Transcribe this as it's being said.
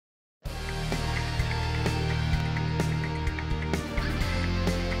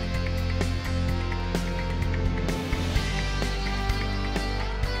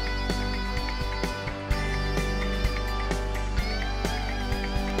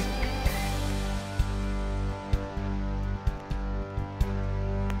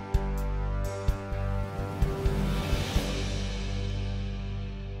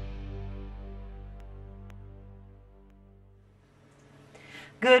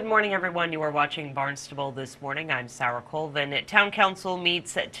Good morning, everyone. You are watching Barnstable this morning. I'm Sarah Colvin. Town Council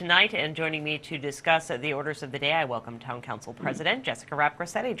meets tonight, and joining me to discuss the orders of the day, I welcome Town Council President Jessica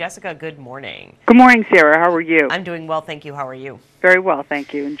Rapp-Grassetti. Jessica, good morning. Good morning, Sarah. How are you? I'm doing well, thank you. How are you? Very well,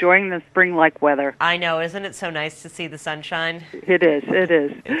 thank you. Enjoying the spring-like weather. I know, isn't it so nice to see the sunshine? It is, it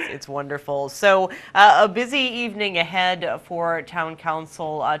is. It's wonderful. So, a busy evening ahead for Town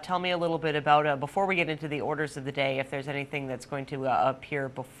Council. Tell me a little bit about, before we get into the orders of the day, if there's anything that's going to appear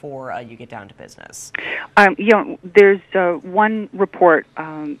before you get down to business. There's one report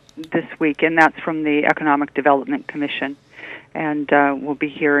this week, and that's from the Economic Development Commission. And we'll be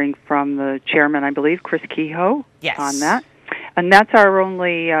hearing from the chairman, I believe, Chris Kehoe, on that. And that's our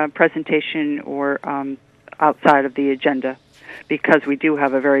only presentation or outside of the agenda, because we do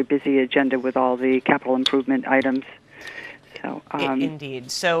have a very busy agenda with all the capital improvement items. So,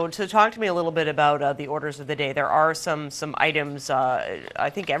 indeed. So talk to me a little bit about the orders of the day. There are some items. I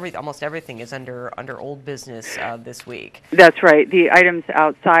think almost everything is under old business this week. That's right. The items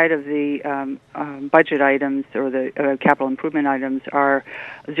outside of the budget items or the capital improvement items are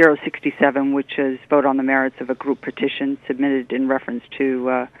 067, which is vote on the merits of a group petition submitted in reference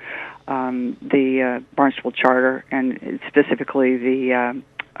to the Barnstable Charter, and specifically the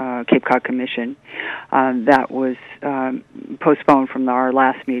Cape Cod Commission. That was postponed from our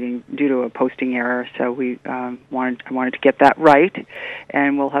last meeting due to a posting error, so we wanted to get that right,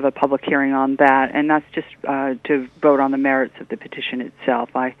 and we'll have a public hearing on that, and that's just to vote on the merits of the petition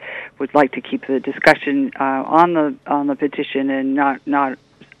itself. I would like to keep the discussion on the petition and not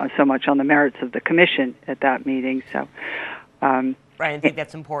so much on the merits of the commission at that meeting. So. Right, I think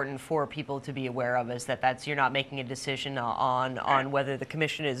that's important for people to be aware of, is that you're not making a decision on whether the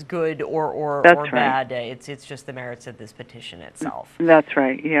commission is good or bad. It's just the merits of this petition itself. That's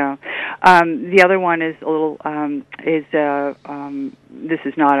right. Yeah. The other one is a little this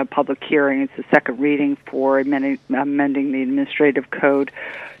is not a public hearing. It's a second reading for amending the Administrative Code,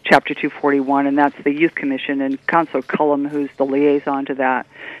 Chapter 241, and that's the Youth Commission. And Councilor Cullum, who's the liaison to that,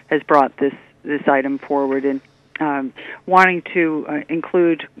 has brought this item forward and. Wanting to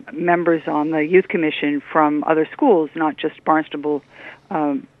include members on the Youth Commission from other schools, not just Barnstable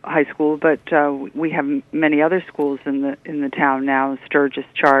High School, but we have many other schools in the town now, Sturgis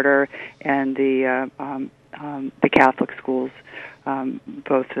Charter and the Catholic schools,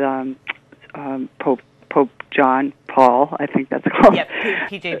 both Pope John Paul, I think that's called. Yep,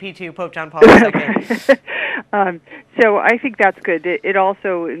 PJP2, Pope John Paul II. So I think that's good. It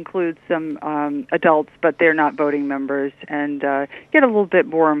also includes some adults, but they're not voting members, and get a little bit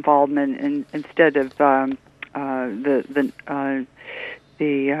more involvement instead of the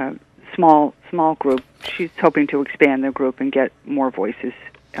small group. She's hoping to expand the group and get more voices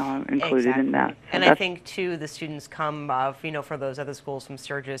included in that. So and I think, too, the students come, for those other schools from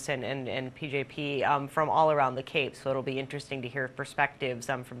Sturgis and PJP from all around the Cape, so it'll be interesting to hear perspectives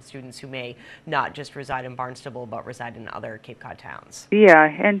from students who may not just reside in Barnstable, but reside in other Cape Cod towns. Yeah,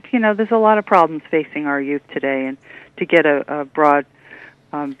 and, there's a lot of problems facing our youth today, and to get a broad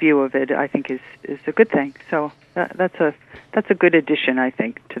view of it, I think, is a good thing. So that's a good addition, I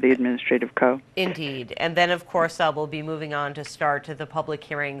think, to the Administrative Code. Indeed. And then, of course, we'll be moving on to start the public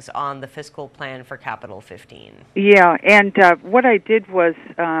hearings on the fiscal plan for Capital 15. Yeah, and what I did was,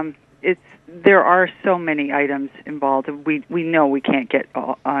 there are so many items involved. We know we can't get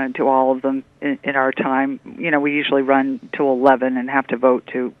to all of them in our time. We usually run to 11 and have to vote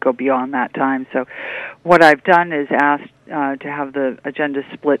to go beyond that time. So what I've done is asked to have the agenda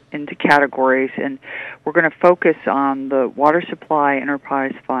split into categories, and we're going to focus on the Water Supply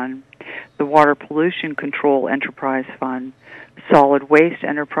Enterprise Fund, the Water Pollution Control Enterprise Fund, Solid Waste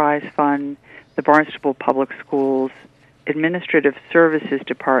Enterprise Fund, the Barnstable Public Schools, Administrative Services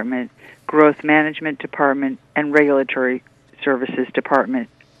Department, Growth Management Department, and Regulatory Services Department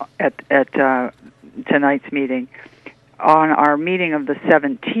at tonight's meeting. On our meeting of the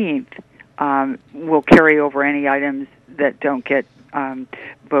 17th, we'll carry over any items that don't get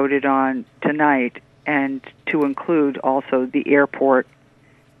voted on tonight, and to include also the airport,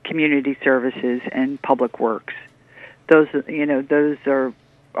 community services, and public works. Those are in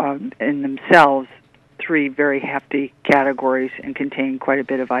themselves three very hefty categories and contain quite a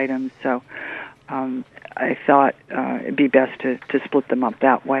bit of items. So I thought it'd be best to split them up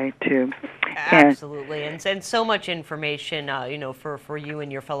that way too. Absolutely, and so much information, for you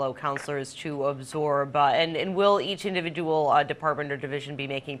and your fellow counselors to absorb. And will each individual department or division be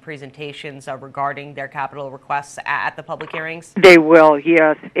making presentations regarding their capital requests at the public hearings? They will,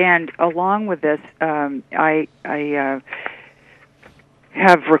 yes. And along with this,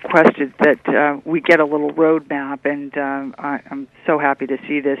 have requested that we get a little roadmap, and I'm so happy to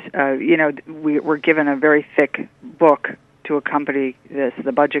see this. We're given a very thick book to accompany this,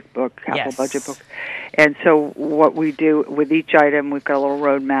 the budget book, capital budget book. And so what we do with each item, we've got a little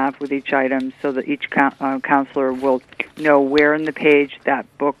roadmap with each item so that each counselor will know where in the page that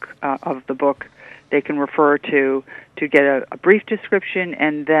book, of the book, they can refer to get a brief description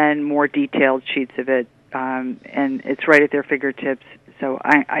and then more detailed sheets of it. And it's right at their fingertips. So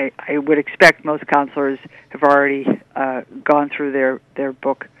I would expect most counselors have already gone through their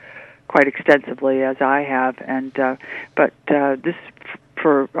book quite extensively, as I have. And but this,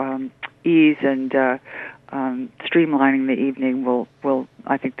 for ease and streamlining the evening, will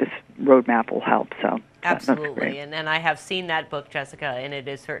I think this roadmap will help. So. Absolutely, and I have seen that book, Jessica, and it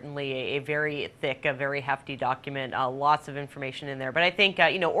is certainly a very thick, a very hefty document. Lots of information in there, but I think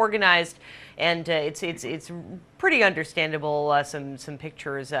organized, and it's pretty understandable. Some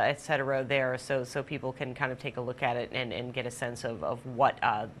pictures, etc. there, so people can kind of take a look at it and get a sense of what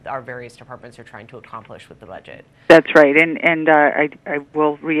our various departments are trying to accomplish with the budget. That's right, and I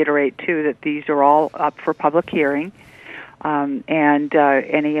will reiterate too that these are all up for public hearing. And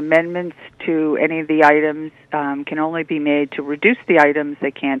any amendments to any of the items can only be made to reduce the items.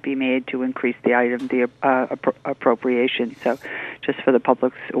 They can't be made to increase the item, the appropriation. So just for the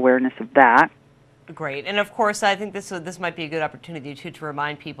public's awareness of that. Great. And of course, I think this might be a good opportunity to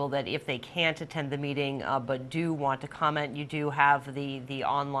remind people that if they can't attend the meeting but do want to comment, you do have the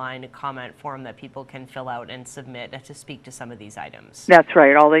online comment form that people can fill out and submit to speak to some of these items. That's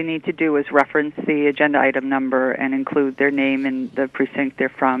right. All they need to do is reference the agenda item number and include their name and the precinct they're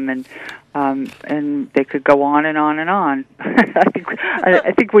from, and they could go on and on and on.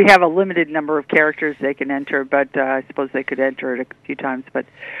 I think we have a limited number of characters they can enter, but I suppose they could enter it a few times. But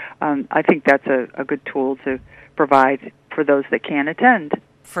I think that's a good tool to provide for those that can't attend.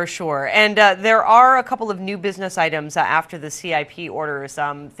 For sure. And there are a couple of new business items after the CIP orders.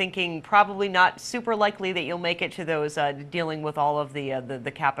 Thinking probably not super likely that you'll make it to those dealing with all of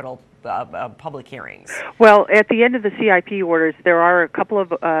the capital public hearings. Well, at the end of the CIP orders, there are a couple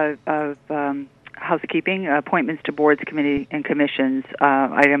of housekeeping appointments to boards, committee, and commissions.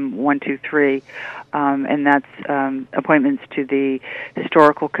 Item 1, 2, 3, and that's appointments to the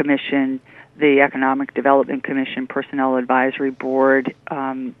Historical Commission, the Economic Development Commission, Personnel Advisory Board,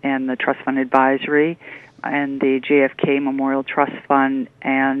 and the Trust Fund Advisory, and the JFK Memorial Trust Fund,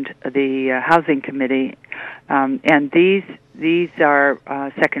 and the Housing Committee. And these are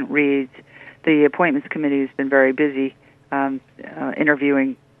second reads. The Appointments Committee has been very busy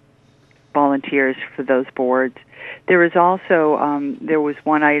interviewing volunteers for those boards. There is also, there was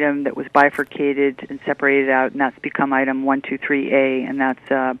one item that was bifurcated and separated out, and that's become item 123A, and that's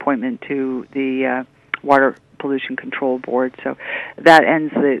appointment to the Water Pollution Control Board. So that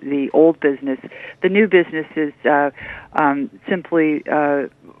ends the old business. The new business is simply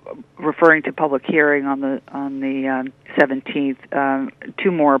referring to public hearing on the 17th.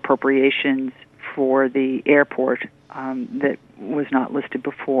 Two more appropriations for the airport that was not listed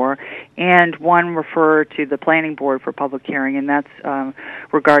before, and one refer to the planning board for public hearing, and that's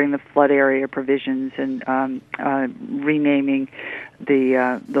regarding the flood area provisions and renaming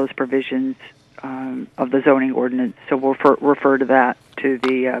those provisions of the zoning ordinance. So we'll refer to that to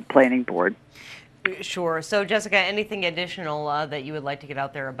the planning board. Sure. So, Jessica, anything additional that you would like to get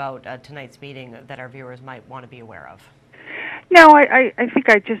out there about tonight's meeting that our viewers might want to be aware of? No, I think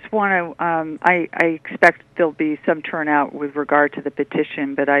I just want to, I expect there'll be some turnout with regard to the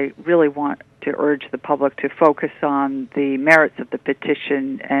petition, but I really want to urge the public to focus on the merits of the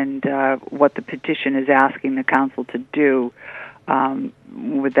petition and what the petition is asking the council to do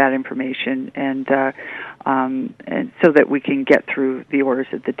with that information, and so that we can get through the orders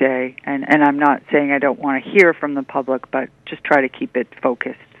of the day. And I'm not saying I don't want to hear from the public, but just try to keep it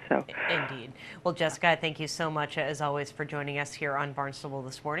focused. So. Indeed. Well, Jessica, thank you so much, as always, for joining us here on Barnstable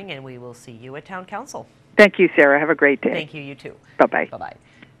this morning, and we will see you at Town Council. Thank you, Sarah. Have a great day. Thank you. You too. Bye-bye. Bye-bye.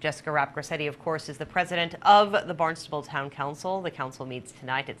 Jessica Rapp-Grassetti, of course, is the president of the Barnstable Town Council. The council meets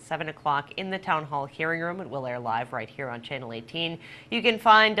tonight at 7 o'clock in the Town Hall hearing room. It will air live right here on Channel 18. You can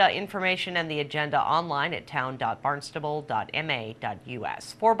find information and the agenda online at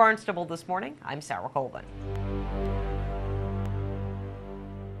town.barnstable.ma.us. For Barnstable This Morning, I'm Sarah Colvin.